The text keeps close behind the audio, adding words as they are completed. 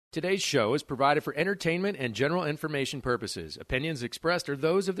Today's show is provided for entertainment and general information purposes. Opinions expressed are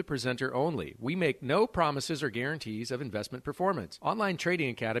those of the presenter only. We make no promises or guarantees of investment performance. Online Trading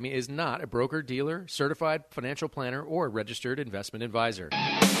Academy is not a broker, dealer, certified financial planner, or registered investment advisor.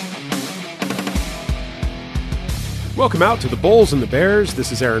 Welcome out to the Bulls and the Bears.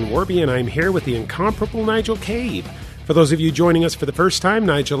 This is Aaron Warby, and I'm here with the incomparable Nigel Cave. For those of you joining us for the first time,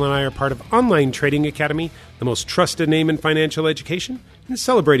 Nigel and I are part of Online Trading Academy, the most trusted name in financial education, and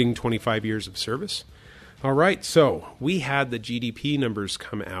celebrating 25 years of service. All right, so we had the GDP numbers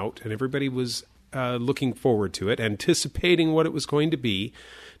come out, and everybody was looking forward to it, anticipating what it was going to be.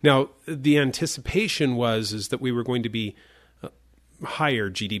 Now, the anticipation is that we were going to be higher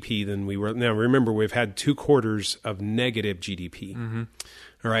GDP than we were. Now, remember, we've had 2 quarters of negative GDP. Mm-hmm.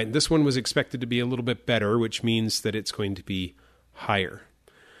 All right, and this one was expected to be a little bit better, which means that it's going to be higher.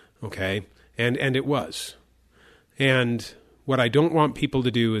 Okay, and it was. And what I don't want people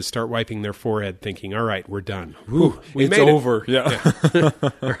to do is start wiping their forehead thinking, all right, we're done. Ooh, it's over. Yeah.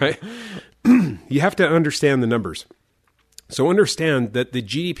 All right. You have to understand the numbers. So understand that the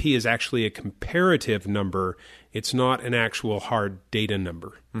GDP is actually a comparative number. It's not an actual hard data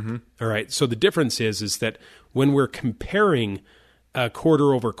number. Mm-hmm. All right. So the difference is that when we're comparing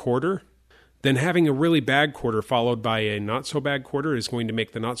quarter over quarter, then having a really bad quarter followed by a not so bad quarter is going to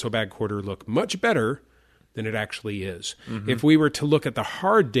make the not so bad quarter look much better than it actually is. Mm-hmm. If we were to look at the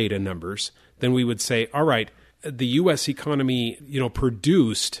hard data numbers, then we would say, all right, the U.S. economy,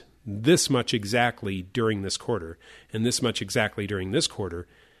 produced this much exactly during this quarter and this much exactly during this quarter,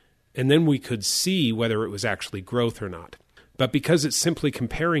 and then we could see whether it was actually growth or not. But because it's simply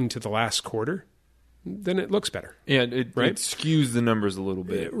comparing to the last quarter, then it looks better. Yeah, it skews the numbers a little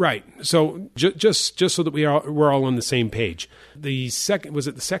bit. Right. So just so that we're all on the same page. The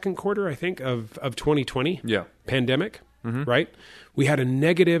second quarter, I think, of 2020? Yeah. Pandemic, right? We had a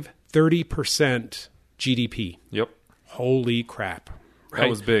negative 30% GDP. Yep. Holy crap. Right? That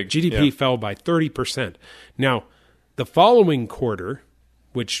was big. GDP fell by 30%. Now, the following quarter,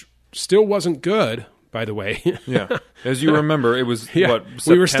 which still wasn't good, by the way. Yeah. As you remember, it was, what, September?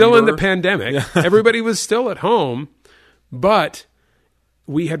 We were still in the pandemic. Yeah. Everybody was still at home, but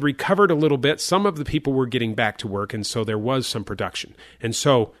we had recovered a little bit. Some of the people were getting back to work, and so there was some production. And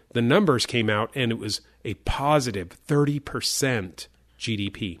so the numbers came out, and it was a positive 30%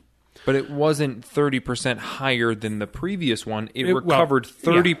 GDP. But it wasn't 30% higher than the previous one. It recovered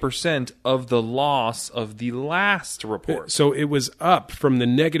 30% of the loss of the last report. So it was up from the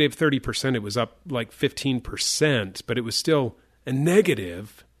negative 30%. It was up like 15%, but it was still a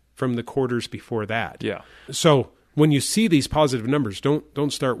negative from the quarters before that. Yeah. So when you see these positive numbers,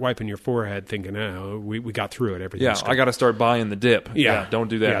 don't start wiping your forehead thinking, we got through it. Everything's good. I got to start buying the dip. Yeah, don't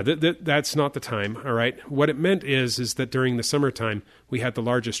do that. Yeah, that's not the time, all right? What it meant is that during the summertime, we had the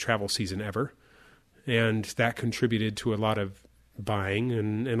largest travel season ever, and that contributed to a lot of buying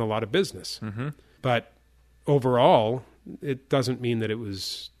and a lot of business. Mm-hmm. But overall, it doesn't mean that it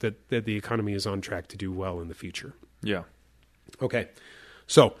was that the economy is on track to do well in the future. Yeah. Okay.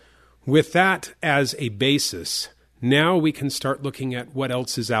 So with that as a basis, now we can start looking at what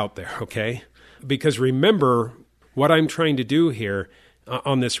else is out there, okay? Because remember, what I'm trying to do here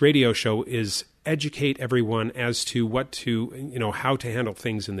on this radio show is educate everyone as to how to handle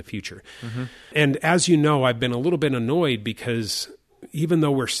things in the future. Mm-hmm. And as you know, I've been a little bit annoyed because even though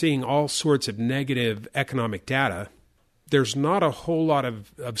we're seeing all sorts of negative economic data, there's not a whole lot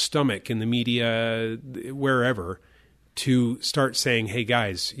of stomach in the media, wherever, to start saying, hey,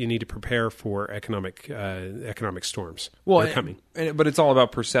 guys, you need to prepare for economic storms. They're coming. But it's all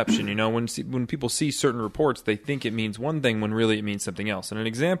about perception. When people see certain reports, they think it means one thing when really it means something else. And an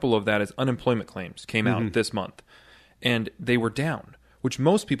example of that is unemployment claims came out this month, and they were down, which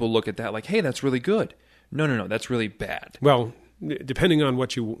most people look at that like, hey, that's really good. No, that's really bad. Well, depending on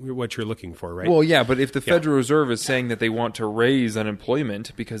what you're looking for, right? Well, yeah, but if the Federal Reserve is saying that they want to raise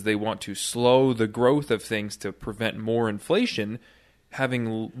unemployment because they want to slow the growth of things to prevent more inflation,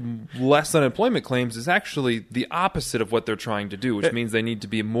 having less unemployment claims is actually the opposite of what they're trying to do, which means they need to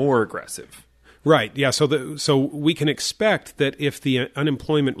be more aggressive. Right. Yeah. So we can expect that if the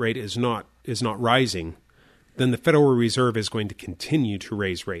unemployment rate is not rising, then the Federal Reserve is going to continue to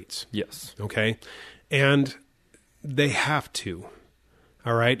raise rates. Yes. Okay. And they have to,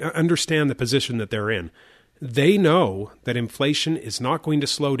 all right? Understand the position that they're in. They know that inflation is not going to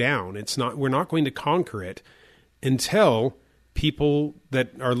slow down. We're not going to conquer it until people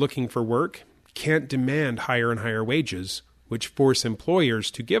that are looking for work can't demand higher and higher wages, which force employers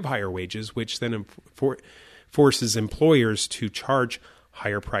to give higher wages, which then forces employers to charge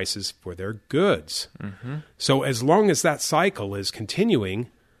higher prices for their goods. Mm-hmm. So as long as that cycle is continuing,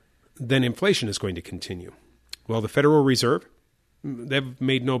 then inflation is going to continue. Well, the Federal Reserve, they've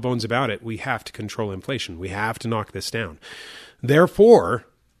made no bones about it. We have to control inflation. We have to knock this down. Therefore,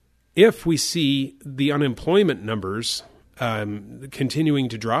 if we see the unemployment numbers continuing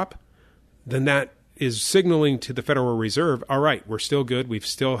to drop, then that is signaling to the Federal Reserve, all right, we're still good. We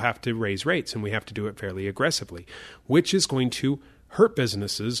still have to raise rates, and we have to do it fairly aggressively, which is going to hurt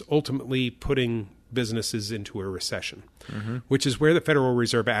businesses, ultimately putting businesses into a recession, which is where the Federal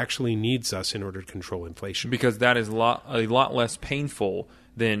Reserve actually needs us in order to control inflation. Because that is a lot less painful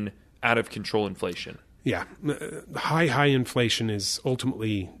than out-of-control inflation. Yeah. High inflation is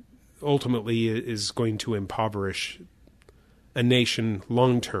ultimately is going to impoverish a nation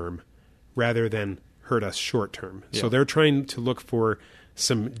long-term rather than hurt us short-term. Yeah. So they're trying to look for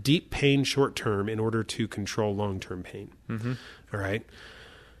some deep pain short-term in order to control long-term pain. All right?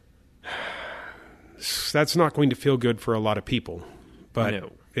 That's not going to feel good for a lot of people,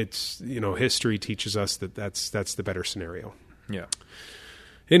 but it's, history teaches us that that's the better scenario. Yeah.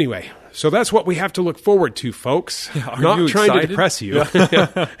 Anyway, so that's what we have to look forward to, folks. Are not you trying excited? to depress you.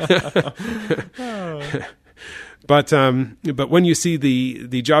 But when you see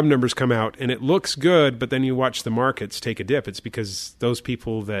the job numbers come out and it looks good, but then you watch the markets take a dip, it's because those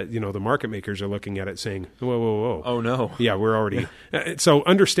people that, the market makers are looking at it saying, whoa. Oh, no. Yeah, we're already. So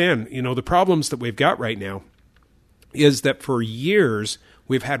understand, the problems that we've got right now is that for years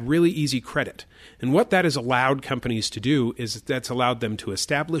we've had really easy credit. And what that has allowed companies to do is that's allowed them to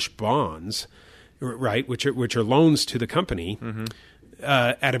establish bonds, right, which are loans to the company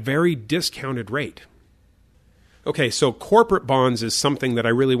at a very discounted rate. Okay, so corporate bonds is something that I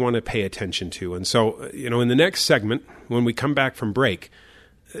really want to pay attention to. And so, in the next segment, when we come back from break,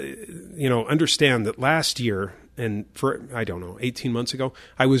 understand that last year and for, 18 months ago,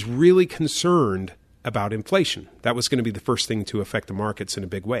 I was really concerned about inflation. That was going to be the first thing to affect the markets in a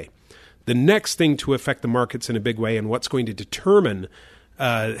big way. The next thing to affect the markets in a big way and what's going to determine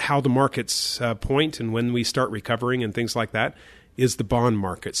how the markets point and when we start recovering and things like that is the bond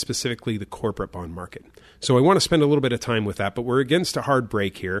market, specifically the corporate bond market. So I want to spend a little bit of time with that, but we're against a hard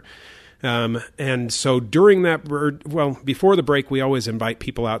break here. And so during that, before the break, we always invite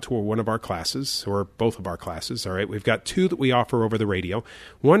people out to one of our classes or both of our classes. All right. We've got two that we offer over the radio.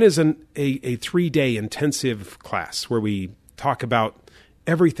 One is a 3-day intensive class where we talk about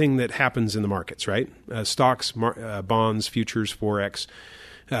everything that happens in the markets, right? Stocks, bonds, futures, Forex,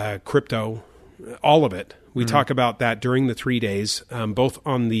 crypto, all of it. We talk about that during the 3 days, both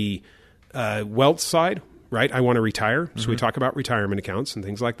on the wealth side, right? I want to retire. So we talk about retirement accounts and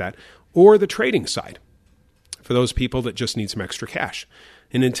things like that. Or the trading side for those people that just need some extra cash.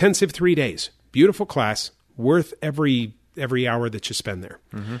 An intensive 3 days. Beautiful class, worth every hour that you spend there.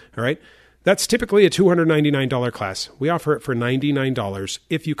 All right? That's typically a $299 class. We offer it for $99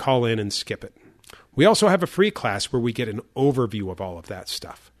 if you call in and skip it. We also have a free class where we get an overview of all of that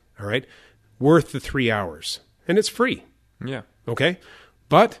stuff. All right? Worth the 3 hours. And it's free. Yeah. Okay?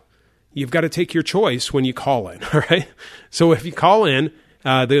 But you've got to take your choice when you call in. All right? So if you call in,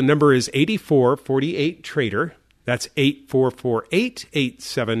 the number is 8448-TRADER. That's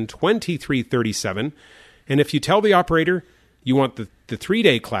 8448-87-2337. And if you tell the operator you want the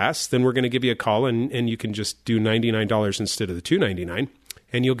 3-day class, then we're going to give you a call and you can just do $99 instead of the $299,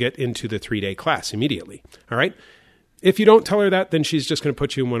 and you'll get into the 3-day class immediately. All right? If you don't tell her that, then she's just going to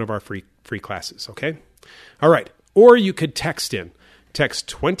put you in one of our free classes, okay? All right. Or you could text in. Text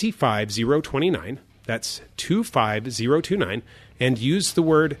 25029. That's 25029. And use the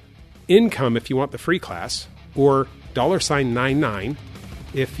word income if you want the free class, or $99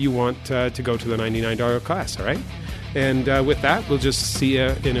 if you want to go to the $99 class, all right? And with that, we'll just see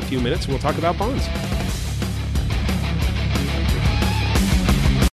you in a few minutes, and we'll talk about bonds.